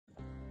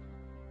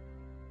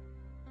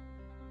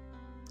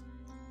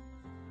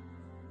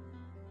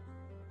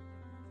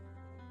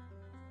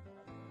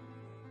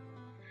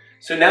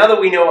So now that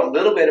we know a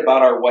little bit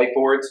about our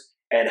whiteboards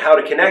and how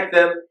to connect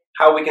them,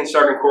 how we can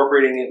start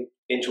incorporating them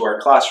into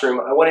our classroom,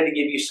 I wanted to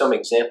give you some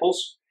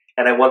examples,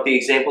 and I want the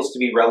examples to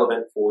be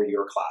relevant for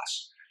your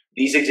class.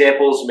 These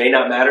examples may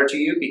not matter to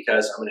you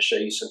because I'm going to show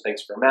you some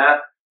things for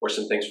math, or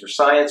some things for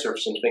science, or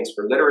some things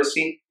for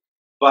literacy,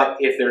 but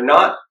if they're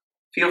not,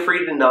 feel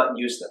free to not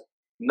use them.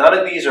 None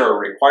of these are a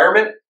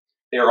requirement.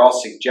 They are all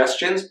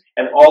suggestions,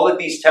 and all of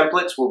these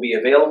templates will be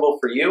available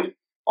for you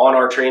on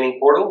our training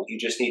portal. You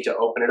just need to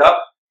open it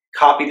up,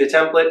 copy the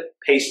template,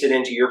 paste it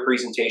into your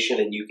presentation,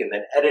 and you can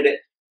then edit it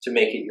to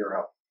make it your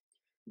own.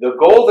 The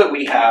goal that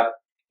we have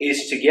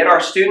is to get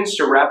our students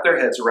to wrap their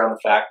heads around the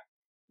fact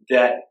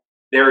that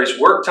there is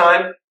work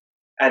time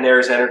and there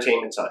is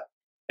entertainment time.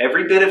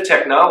 Every bit of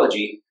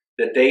technology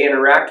that they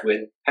interact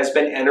with has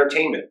been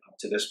entertainment up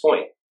to this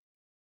point.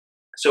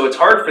 So it's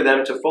hard for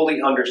them to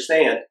fully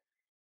understand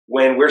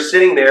when we're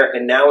sitting there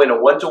and now in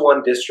a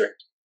one-to-one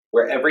district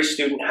where every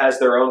student has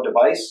their own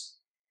device,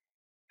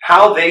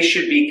 how they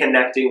should be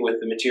connecting with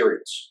the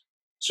materials.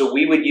 So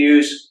we would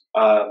use,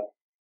 a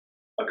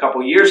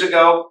couple years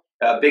ago,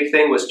 a big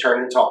thing was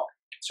turn and talk.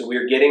 So we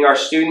were getting our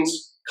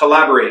students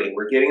collaborating.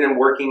 We're getting them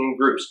working in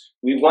groups.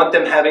 We want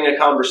them having a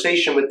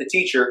conversation with the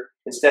teacher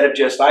instead of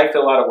just I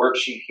fill out a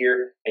worksheet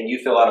here and you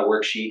fill out a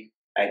worksheet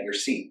at your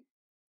seat.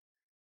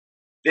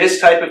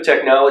 This type of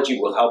technology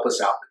will help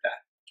us out with that.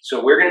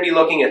 So we're going to be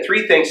looking at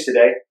three things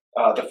today.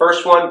 The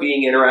first one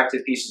being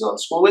interactive pieces on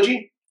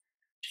Schoology,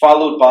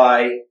 followed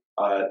by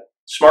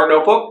Smart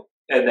Notebook,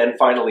 and then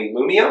finally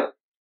Lumio.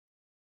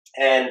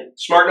 And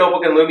Smart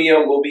Notebook and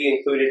Lumio will be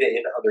included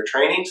in other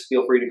trainings.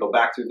 Feel free to go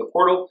back through the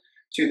portal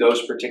to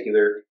those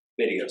particular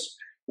videos.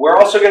 We're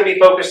also going to be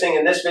focusing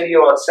in this video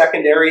on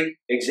secondary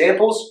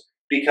examples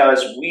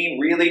because we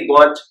really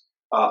want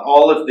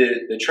all of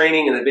the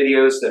training and the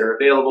videos that are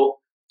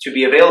available to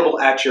be available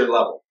at your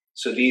level.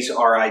 So these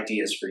are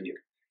ideas for you.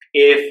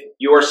 If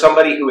you're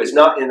somebody who is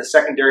not in the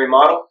secondary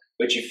model,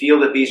 but you feel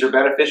that these are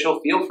beneficial,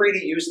 feel free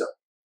to use them.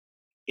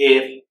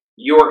 If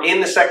you're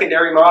in the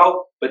secondary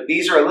model, but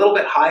these are a little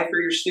bit high for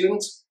your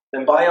students,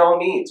 then by all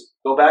means,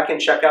 go back and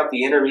check out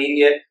the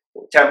intermediate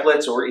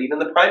templates or even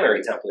the primary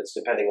templates,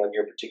 depending on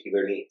your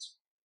particular needs.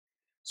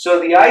 So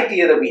the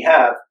idea that we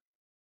have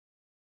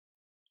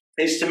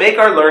is to make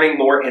our learning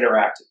more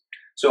interactive.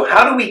 So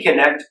how do we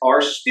connect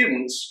our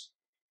students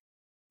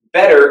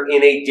better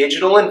in a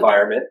digital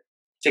environment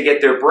to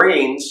get their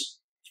brains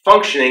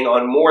functioning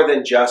on more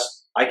than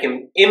just, I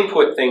can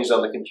input things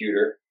on the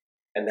computer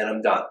and then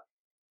I'm done.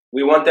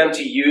 We want them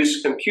to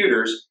use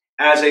computers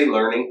as a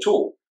learning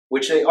tool,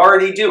 which they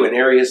already do in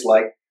areas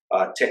like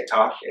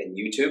TikTok and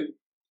YouTube.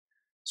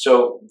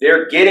 So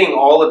they're getting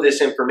all of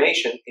this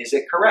information. Is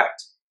it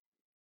correct?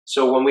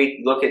 So when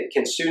we look at,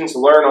 can students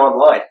learn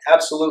online?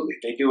 Absolutely,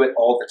 they do it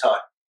all the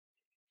time.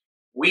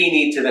 We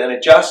need to then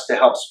adjust to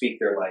help speak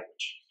their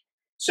language.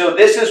 So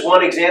this is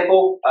one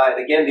example.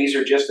 And again, these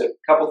are just a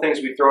couple things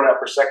we've thrown out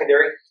for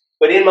secondary.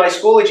 But in my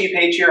Schoology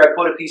page here, I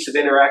put a piece of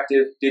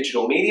interactive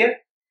digital media.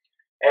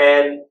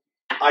 And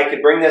I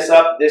could bring this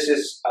up. This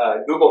is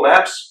Google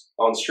Maps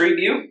on Street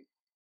View.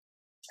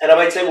 And I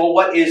might say, well,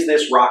 what is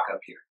this rock up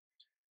here?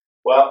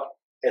 Well,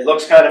 it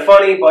looks kind of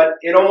funny, but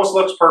it almost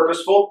looks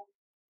purposeful.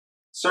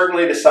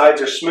 Certainly the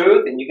sides are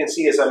smooth, and you can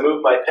see as I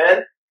move my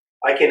pen,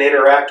 I can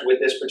interact with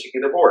this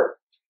particular board.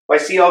 I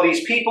see all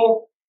these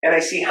people, and I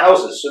see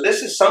houses. So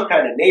this is some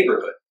kind of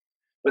neighborhood,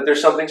 but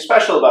there's something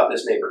special about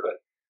this neighborhood.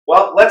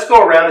 Well, let's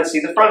go around and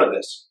see the front of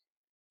this.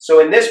 So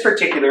in this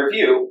particular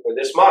view, or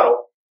this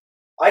model,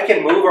 I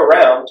can move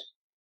around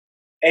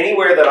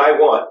anywhere that I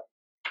want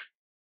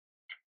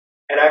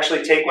and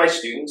actually take my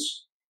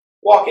students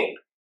walking.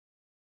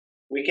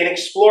 We can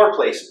explore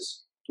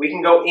places. We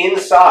can go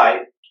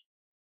inside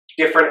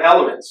different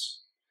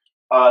elements.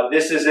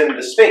 This is in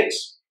the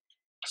Sphinx.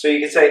 So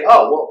you can say,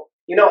 oh, well,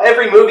 you know,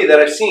 every movie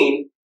that I've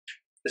seen,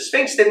 the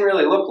Sphinx didn't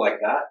really look like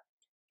that,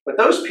 but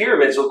those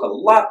pyramids look a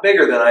lot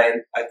bigger than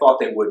I thought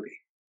they would be.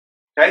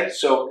 Okay,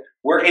 so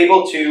we're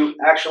able to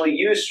actually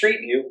use Street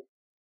View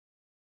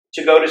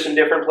to go to some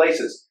different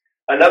places.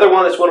 Another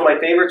one that's one of my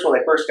favorites when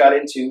I first got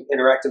into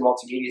interactive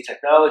multimedia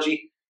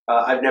technology,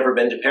 I've never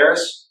been to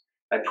Paris.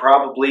 I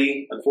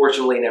probably,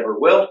 unfortunately, never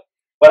will.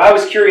 But I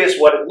was curious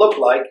what it looked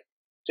like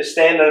to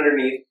stand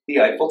underneath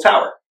the Eiffel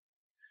Tower.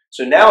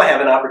 So now I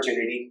have an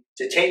opportunity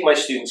to take my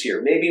students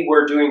here. Maybe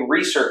we're doing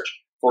research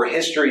for a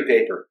history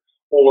paper,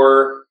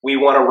 or we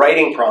want a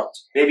writing prompt.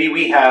 Maybe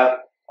we have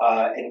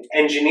an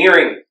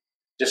engineering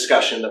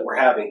discussion that we're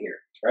having here,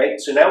 right?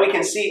 So now we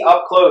can see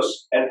up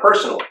close and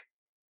personal.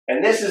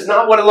 And this is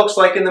not what it looks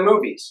like in the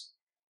movies.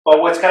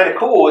 But what's kind of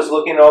cool is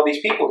looking at all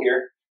these people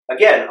here.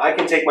 Again, I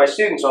can take my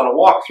students on a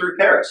walk through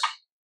Paris.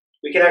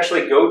 We can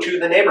actually go to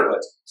the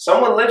neighborhoods.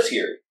 Someone lives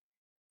here.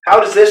 How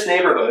does this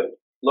neighborhood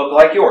look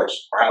like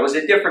yours? Or how is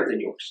it different than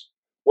yours?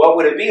 What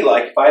would it be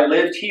like if I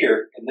lived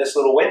here in this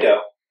little window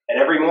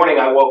and every morning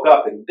I woke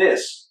up and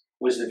this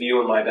was the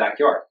view in my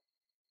backyard?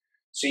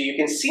 So you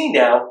can see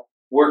now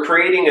we're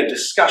creating a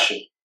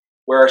discussion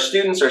where our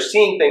students are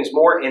seeing things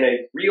more in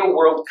a real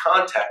world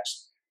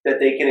context that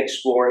they can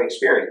explore and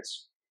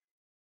experience.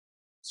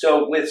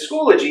 So with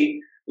Schoology,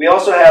 we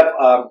also have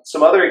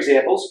some other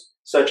examples,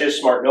 such as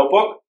Smart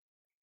Notebook.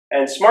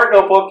 And Smart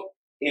Notebook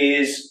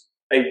is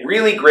a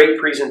really great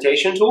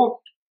presentation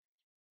tool.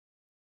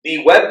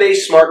 The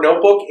web-based Smart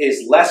Notebook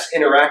is less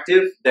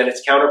interactive than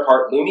its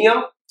counterpart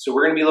Lumio, so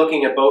we're going to be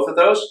looking at both of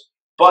those.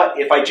 But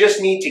if I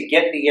just need to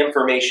get the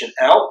information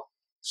out,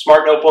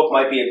 Smart Notebook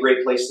might be a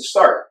great place to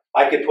start.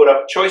 I could put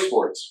up choice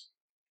boards.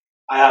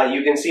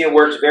 You can see it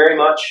works very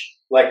much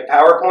like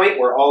PowerPoint,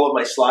 where all of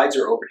my slides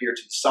are over here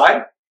to the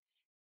side.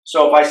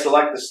 So if I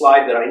select the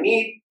slide that I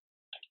need,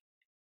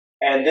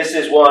 and this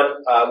is one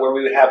where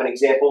we would have an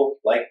example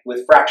like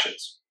with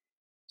fractions.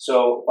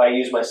 So if I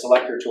use my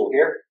selector tool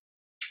here,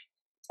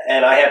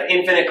 and I have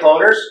infinite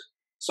cloners,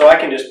 so I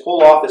can just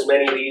pull off as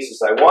many of these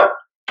as I want.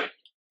 And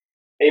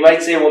you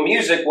might say, well,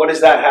 music, what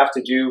does that have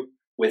to do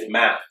with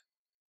math?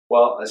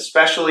 Well,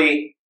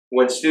 especially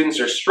when students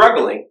are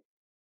struggling,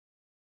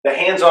 the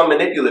hands-on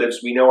manipulatives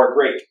we know are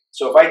great.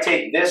 So if I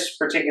take this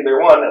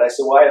particular one and I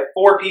say, well, I have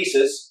 4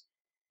 pieces,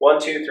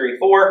 1, 2, 3,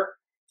 4,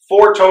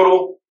 4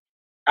 total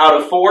out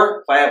of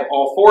 4. If I have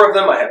all 4 of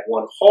them, I have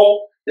 1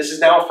 whole. This is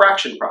now a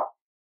fraction problem.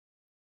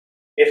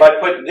 If I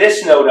put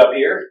this node up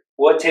here,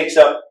 well, it takes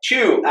up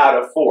 2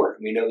 out of 4.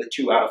 We know that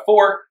 2 out of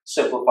 4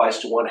 simplifies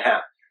to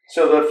 1/2.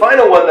 So the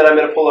final one that I'm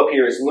going to pull up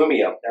here is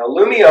Lumio. Now,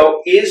 Lumio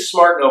is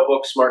Smart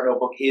Notebook. Smart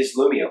Notebook is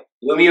Lumio.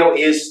 Lumio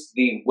is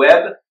the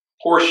web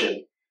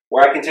portion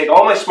where I can take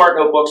all my Smart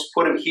Notebooks,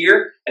 put them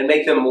here, and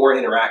make them more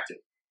interactive.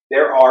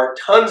 There are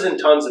tons and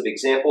tons of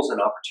examples and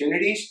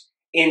opportunities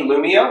in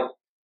Lumio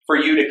for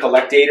you to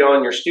collect data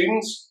on your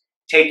students,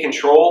 take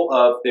control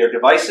of their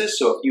devices.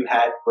 So if you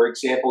had, for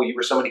example, you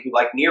were somebody who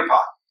liked Nearpod.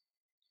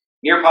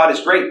 Nearpod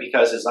is great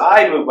because as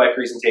I move my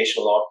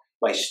presentation along,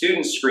 my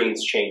students'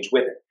 screens change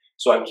with it.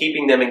 So I'm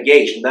keeping them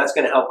engaged, and that's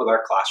going to help with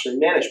our classroom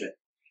management.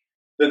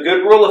 The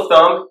good rule of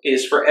thumb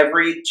is for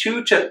every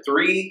 2 to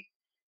 3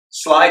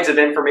 slides of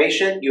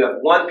information, you have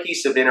 1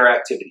 piece of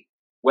interactivity,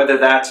 whether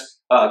that's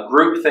a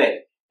group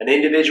thing, an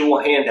individual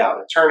handout,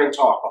 a turn and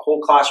talk, a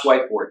whole class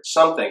whiteboard,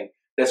 something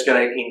that's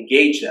going to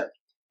engage them.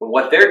 And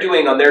what they're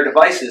doing on their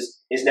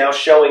devices is now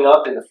showing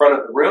up in the front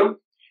of the room.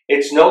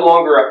 It's no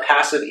longer a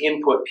passive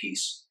input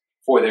piece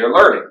for their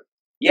learning.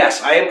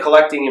 Yes, I am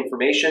collecting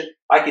information.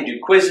 I can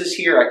do quizzes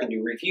here. I can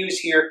do reviews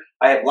here.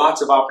 I have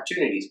lots of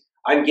opportunities.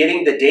 I'm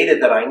getting the data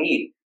that I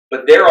need,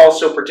 but they're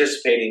also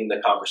participating in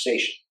the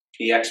conversation.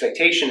 The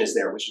expectation is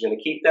there, which is going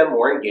to keep them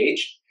more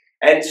engaged.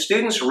 And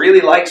students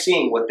really like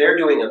seeing what they're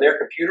doing on their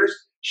computers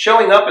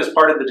showing up as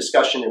part of the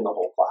discussion in the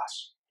whole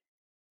class.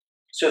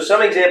 So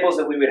some examples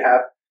that we would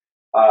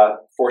have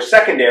for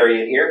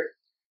secondary in here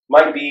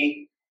might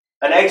be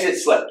an exit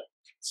slip,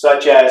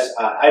 such as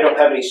I don't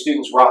have any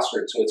students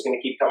rostered, so it's going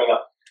to keep coming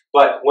up.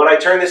 But when I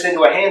turn this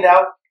into a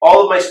handout,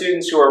 all of my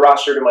students who are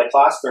rostered in my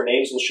class, their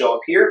names will show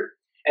up here.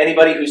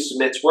 Anybody who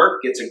submits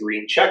work gets a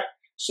green check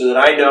so that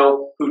I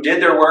know who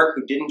did their work,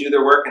 who didn't do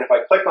their work, and if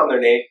I click on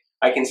their name,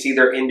 I can see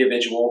their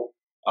individual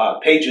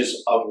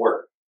pages of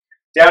work.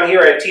 Down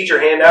here, I have teacher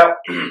handout,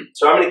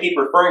 so I'm going to keep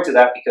referring to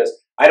that because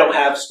I don't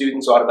have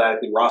students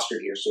automatically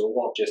rostered here, so it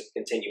won't just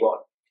continue on.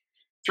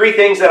 3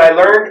 things that I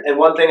learned and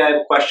 1 thing I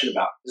have a question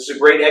about. This is a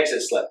great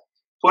exit slip.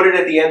 Put it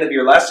at the end of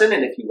your lesson,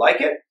 and if you like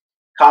it,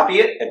 copy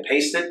it and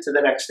paste it to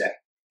the next day.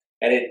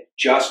 And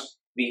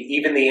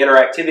even the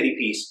interactivity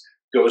piece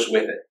goes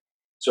with it.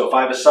 So if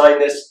I've assigned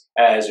this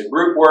as a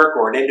group work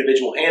or an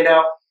individual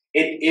handout,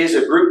 it is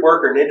a group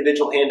work or an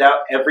individual handout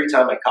every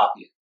time I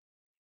copy it.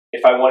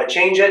 If I want to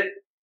change it,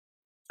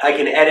 I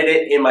can edit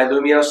it in my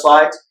Lumio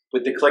slides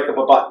with the click of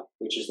a button,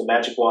 which is the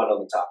magic wand on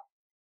the top.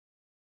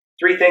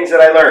 3 things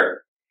that I learned.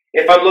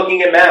 If I'm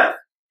looking at math,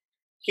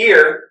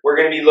 here we're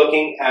going to be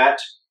looking at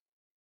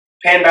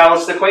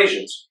pan-balanced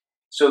equations.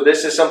 So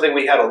this is something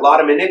we had a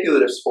lot of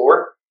manipulatives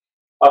for.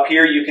 Up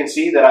here you can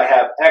see that I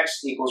have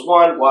x equals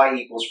 1, y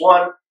equals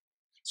 1.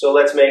 So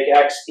let's make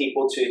x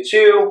equal to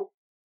 2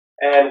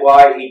 and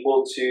y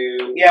equal to,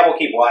 we'll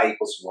keep y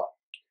equals 1.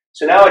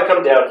 So now I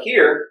come down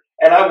here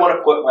and I want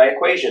to put my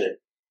equation in.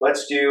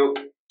 Let's do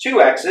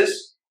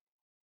 2x's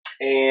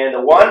and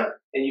a 1.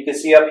 And you can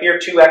see up here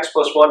 2x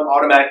plus 1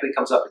 automatically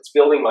comes up. It's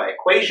building my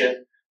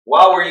equation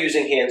while we're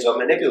using hands-on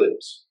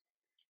manipulatives.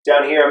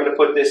 Down here I'm going to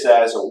put this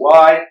as a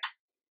y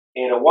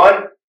and a 1.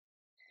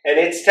 And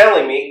it's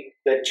telling me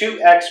that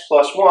 2x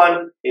plus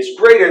 1 is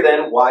greater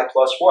than y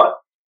plus 1.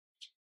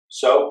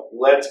 So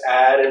let's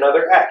add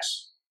another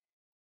x.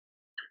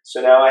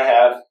 So now I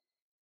have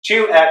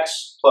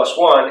 2x plus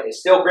 1 is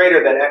still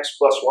greater than x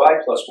plus y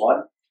plus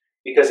 1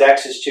 because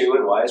x is 2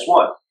 and y is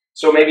 1.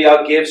 So maybe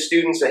I'll give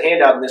students a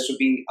handout, and this would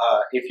be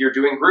if you're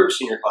doing groups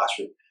in your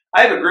classroom.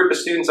 I have a group of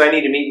students I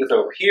need to meet with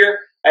over here.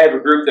 I have a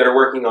group that are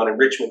working on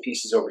enrichment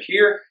pieces over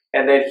here.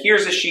 And then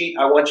here's a sheet.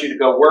 I want you to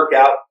go work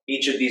out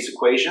each of these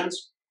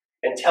equations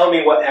and tell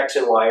me what x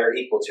and y are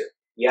equal to.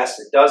 Yes,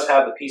 it does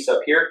have the piece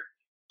up here,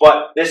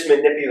 but this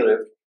manipulative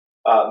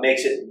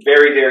makes it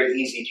very, very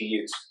easy to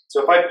use.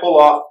 So if I pull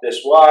off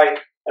this y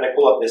and I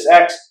pull up this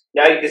x,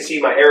 now you can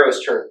see my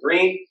arrows turn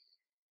green,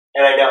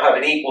 and I now have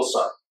an equal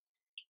sign.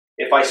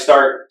 If I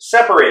start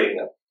separating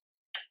them,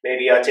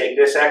 Maybe I take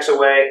this x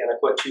away and I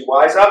put two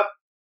y's up.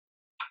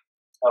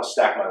 I'll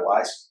stack my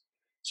y's.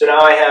 So now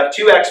I have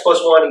 2x plus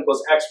 1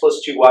 equals x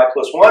plus 2y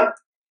plus 1.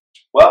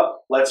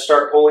 Well, let's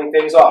start pulling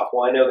things off.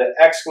 Well, I know that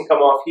x can come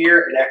off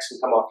here and x can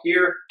come off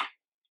here.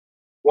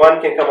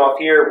 1 can come off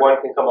here,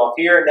 1 can come off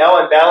here. Now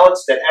I'm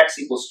balanced at x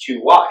equals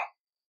 2y.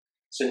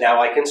 So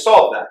now I can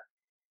solve that.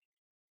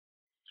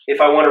 If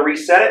I want to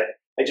reset it,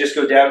 I just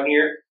go down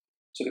here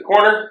to the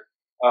corner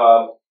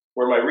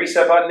where my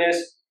reset button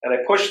is, and I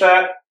push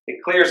that.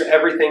 It clears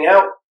everything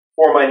out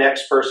for my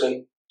next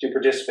person to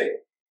participate.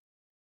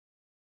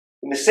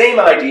 And the same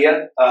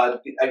idea,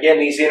 again,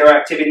 these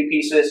interactivity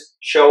pieces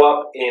show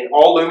up in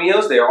all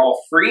Lumios. They are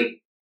all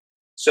free,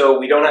 so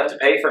we don't have to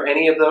pay for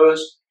any of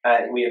those.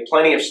 We have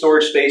plenty of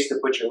storage space to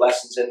put your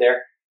lessons in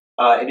there.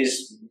 It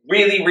is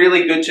really,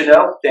 really good to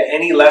know that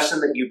any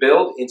lesson that you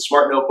build in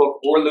Smart Notebook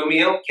or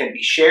Lumio can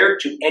be shared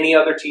to any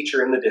other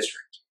teacher in the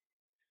district.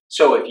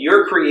 So if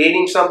you're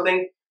creating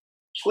something,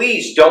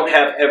 please don't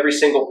have every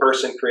single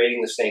person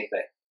creating the same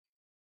thing.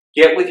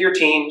 Get with your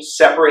team,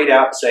 separate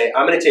out, say,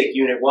 I'm going to take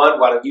Unit 1,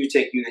 why don't you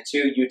take Unit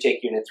 2, you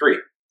take Unit 3.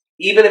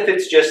 Even if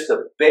it's just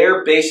the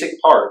bare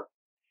basic part,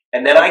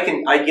 and then I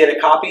get a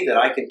copy that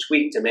I can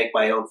tweak to make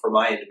my own for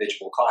my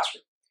individual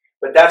classroom.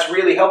 But that's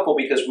really helpful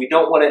because we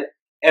don't want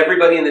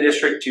everybody in the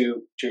district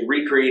to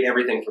recreate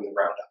everything from the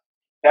ground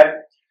up. Okay?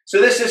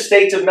 So this is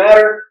states of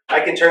matter.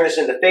 I can turn this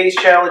into phase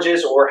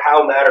challenges or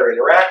how matter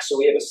interacts. So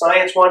we have a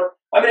science one.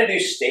 I'm going to do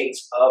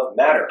states of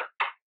matter.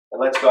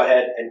 And let's go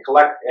ahead and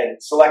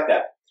select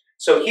that.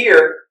 So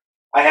here,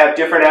 I have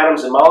different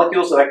atoms and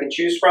molecules that I can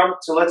choose from.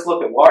 So let's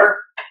look at water.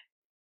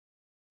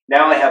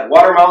 Now I have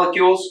water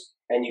molecules,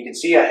 and you can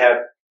see I have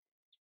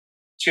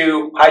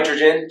 2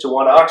 hydrogen to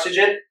 1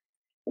 oxygen.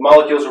 The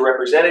molecules are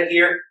represented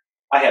here.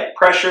 I have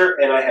pressure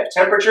and I have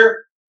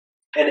temperature,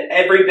 and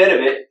every bit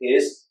of it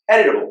is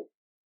editable.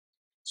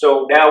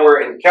 So now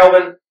we're in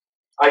Kelvin.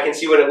 I can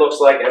see what it looks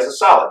like as a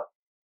solid.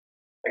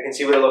 I can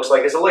see what it looks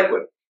like as a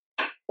liquid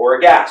or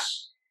a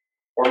gas.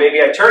 Or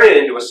maybe I turn it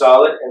into a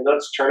solid, and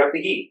let's turn up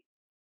the heat.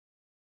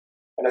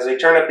 And as I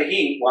turn up the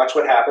heat, watch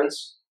what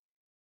happens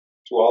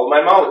to all of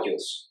my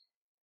molecules.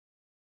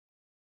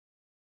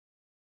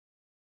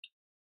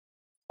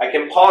 I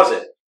can pause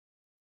it.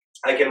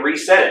 I can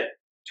reset it,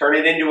 turn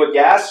it into a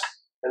gas,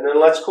 and then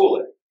let's cool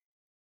it.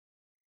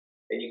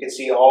 And you can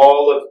see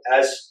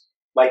as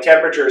my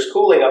temperature is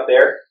cooling up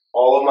there,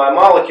 all of my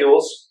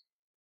molecules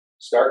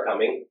start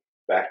coming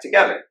back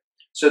together.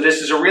 So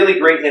this is a really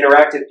great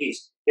interactive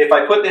piece. If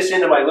I put this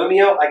into my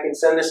Lumio, I can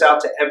send this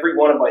out to every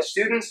one of my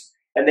students,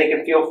 and they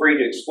can feel free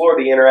to explore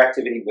the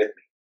interactivity with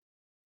me.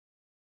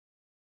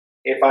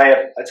 If I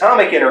have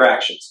atomic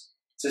interactions,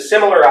 it's a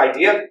similar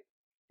idea.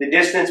 The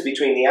distance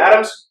between the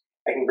atoms,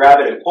 I can grab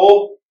it and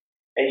pull,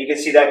 and you can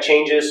see that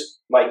changes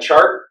my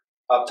chart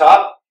up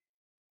top.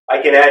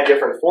 I can add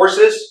different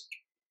forces,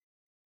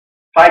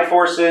 hide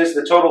forces,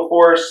 the total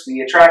force,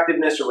 the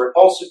attractiveness or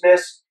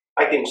repulsiveness.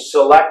 I can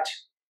select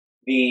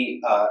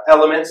the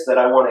elements that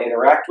I want to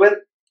interact with,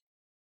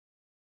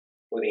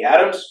 or the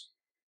atoms.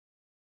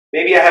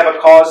 Maybe I have a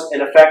cause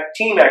and effect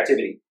team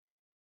activity.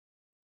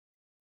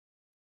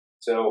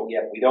 So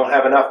yeah, we don't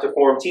have enough to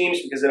form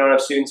teams because they don't have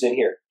students in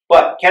here.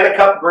 But can a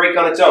cup break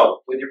on its own?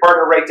 With your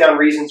partner, write down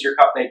reasons your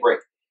cup may break.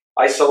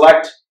 I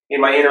select in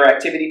my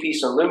interactivity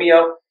piece on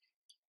Lumio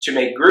to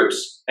make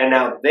groups, and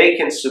now they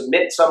can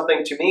submit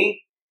something to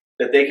me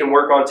that they can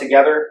work on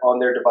together on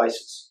their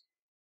devices.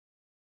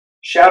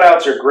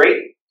 Shoutouts are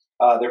great.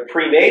 They're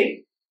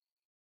pre-made,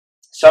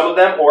 some of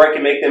them, or I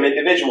can make them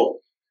individual.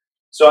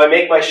 So I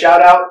make my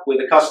shout out with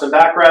a custom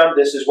background.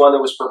 This is one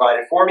that was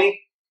provided for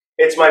me.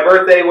 It's my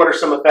birthday. What are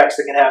some effects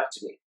that can happen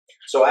to me?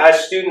 So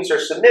as students are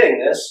submitting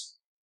this,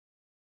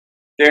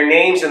 their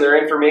names and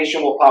their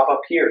information will pop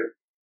up here.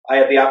 I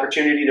have the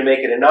opportunity to make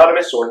it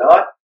anonymous or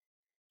not.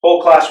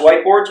 Whole class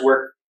whiteboards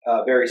work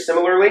very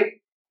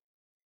similarly.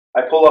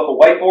 I pull up a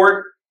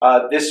whiteboard.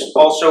 This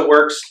also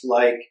works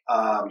like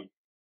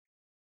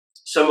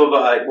some of,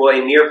 well,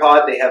 in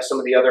Nearpod, they have some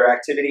of the other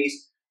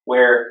activities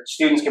where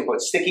students can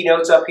put sticky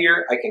notes up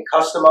here. I can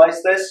customize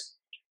this.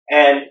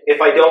 And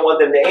if I don't want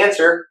them to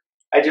answer,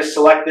 I just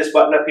select this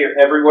button up here.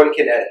 Everyone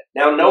can edit.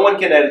 Now, no one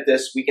can edit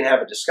this. We can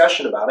have a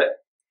discussion about it.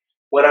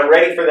 When I'm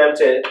ready for them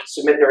to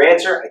submit their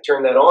answer, I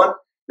turn that on.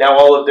 Now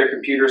all of their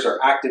computers are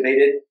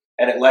activated,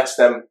 and it lets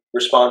them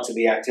respond to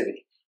the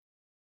activity.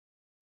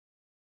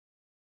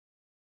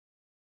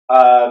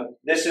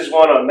 This is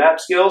one on map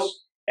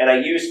skills, and I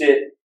used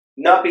it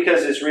not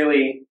because it's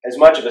really as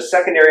much of a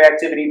secondary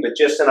activity, but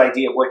just an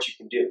idea of what you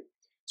can do.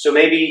 So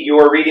maybe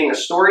you're reading a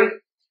story.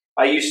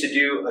 I used to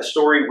do a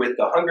story with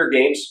the Hunger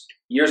Games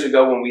years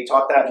ago when we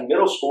taught that in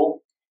middle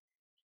school,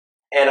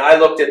 and I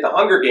looked at the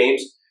Hunger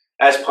Games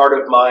as part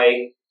of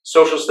my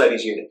social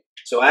studies unit.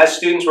 So as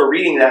students were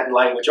reading that in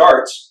language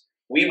arts,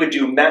 we would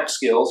do map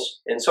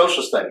skills in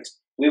social studies.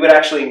 We would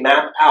actually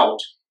map out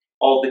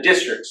all the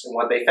districts, and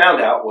what they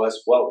found out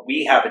was, well,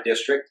 we have a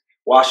district,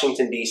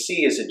 Washington,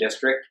 D.C. is a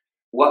district,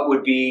 what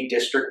would be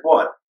District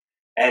 1?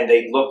 And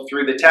they looked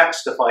through the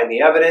text to find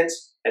the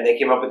evidence, and they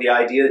came up with the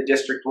idea that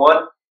District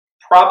 1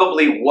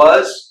 probably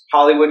was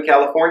Hollywood,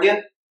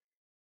 California,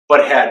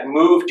 but had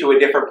moved to a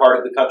different part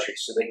of the country.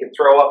 So they could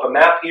throw up a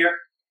map here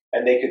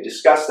and they could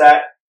discuss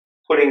that,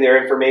 putting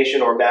their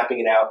information or mapping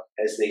it out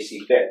as they see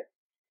fit.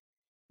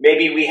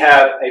 Maybe we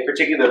have a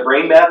particular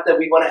brain map that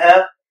we want to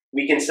have.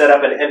 We can set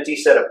up an empty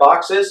set of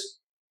boxes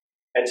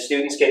and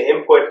students can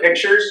input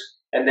pictures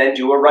and then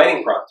do a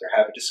writing prompt or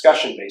have a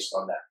discussion based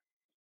on that.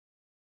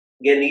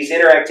 Again, these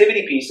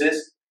interactivity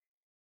pieces,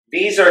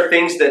 these are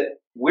things that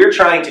we're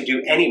trying to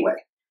do anyway.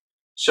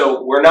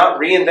 So we're not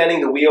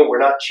reinventing the wheel, we're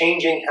not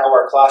changing how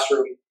our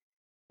classroom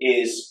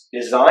is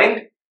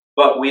designed,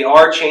 but we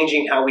are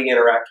changing how we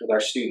interact with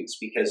our students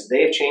because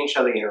they've changed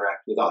how they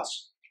interact with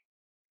us.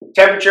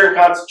 Temperature and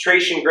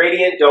concentration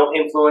gradient don't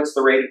influence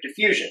the rate of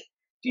diffusion.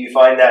 Do you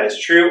find that is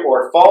true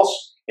or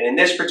false? And in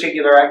this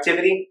particular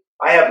activity,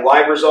 I have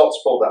live results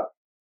pulled up.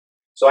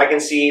 So I can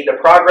see the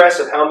progress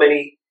of how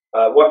many,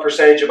 what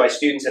percentage of my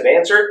students have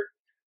answered.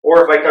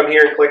 Or if I come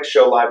here and click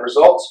Show Live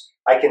Results,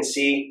 I can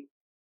see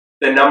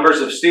the numbers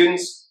of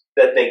students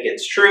that think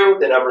it's true,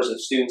 the numbers of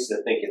students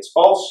that think it's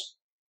false.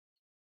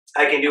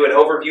 I can do an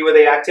overview of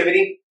the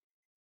activity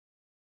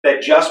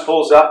that just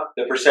pulls up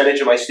the percentage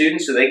of my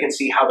students so they can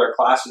see how their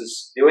class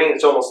is doing.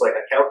 It's almost like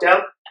a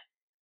countdown.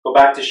 Go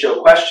back to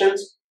Show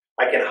Questions.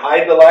 I can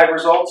hide the live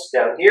results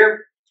down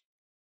here,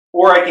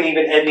 or I can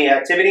even end the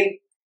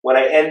activity. When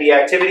I end the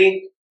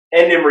activity,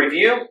 end in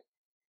review,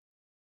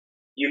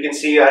 you can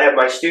see I have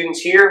my students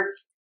here.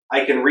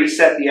 I can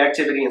reset the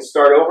activity and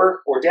start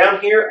over, or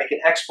down here, I can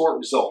export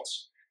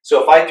results.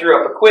 So if I threw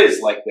up a quiz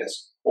like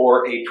this,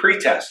 or a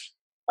pretest,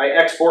 I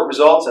export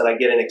results and I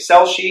get an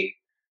Excel sheet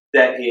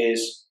that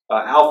is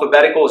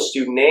alphabetical as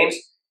student names,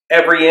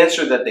 every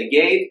answer that they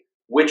gave,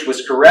 which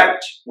was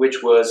correct,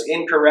 which was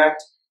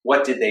incorrect,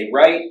 what did they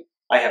write.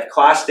 I have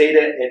class data,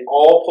 it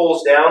all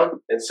pulls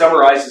down and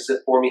summarizes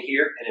it for me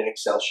here in an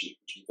Excel sheet,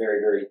 which is very,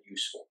 very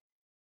useful.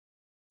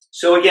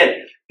 So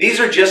again, these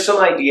are just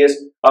some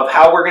ideas of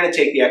how we're going to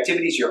take the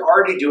activities you're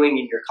already doing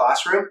in your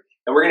classroom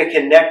and we're going to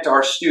connect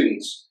our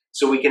students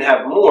so we can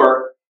have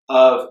more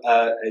of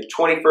a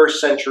 21st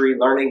century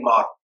learning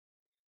model.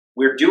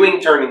 We're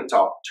doing turn and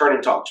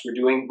talks, we're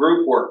doing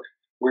group work,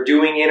 we're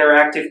doing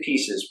interactive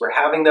pieces, we're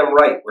having them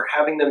write, we're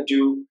having them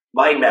do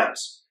mind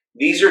maps.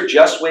 These are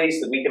just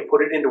ways that we can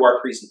put it into our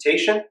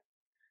presentation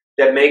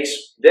that makes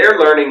their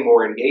learning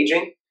more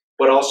engaging,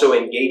 but also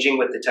engaging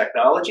with the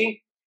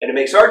technology. And it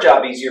makes our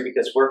job easier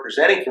because we're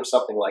presenting from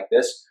something like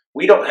this.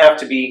 We don't have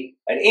to be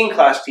an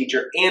in-class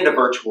teacher and a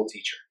virtual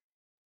teacher.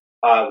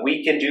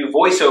 We can do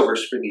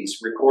voiceovers for these,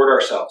 record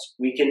ourselves.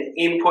 We can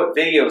input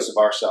videos of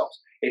ourselves.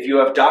 If you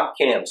have doc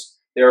cams,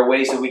 there are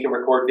ways that we can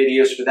record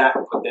videos for that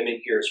and put them in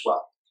here as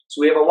well.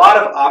 So we have a lot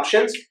of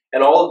options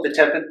and all of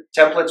the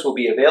templates will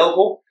be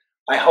available.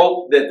 I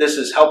hope that this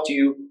has helped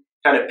you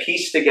kind of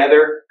piece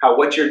together how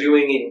what you're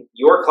doing in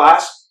your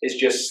class is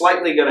just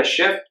slightly going to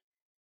shift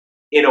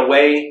in a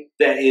way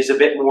that is a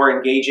bit more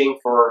engaging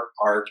for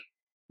our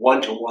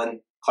one-to-one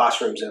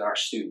classrooms and our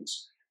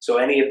students. So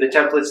any of the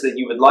templates that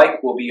you would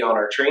like will be on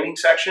our training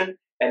section,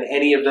 and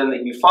any of them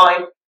that you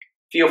find,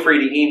 feel free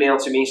to email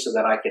to me so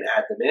that I can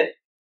add them in.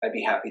 I'd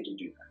be happy to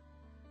do that.